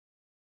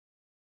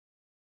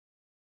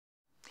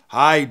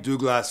Hi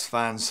Douglas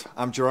fans,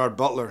 I'm Gerard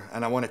Butler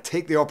and I want to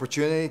take the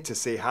opportunity to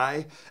say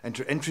hi and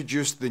to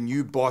introduce the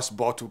new Boss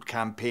Bottled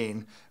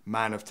campaign,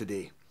 Man of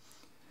Today.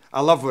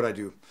 I love what I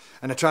do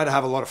and I try to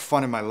have a lot of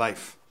fun in my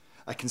life.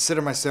 I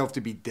consider myself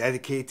to be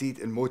dedicated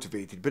and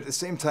motivated, but at the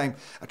same time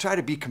I try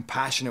to be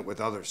compassionate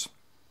with others.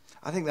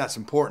 I think that's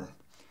important.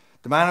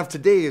 The Man of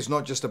Today is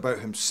not just about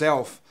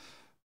himself,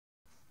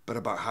 but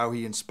about how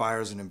he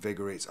inspires and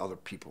invigorates other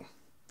people.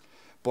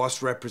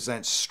 Boss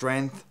represents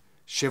strength,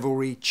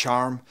 chivalry,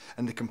 charm,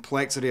 and the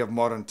complexity of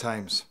modern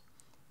times.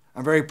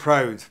 I'm very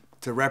proud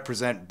to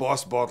represent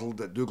Boss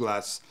Bottled at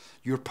Douglas,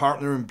 your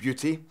partner in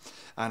beauty,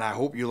 and I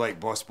hope you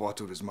like Boss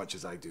Bottled as much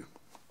as I do.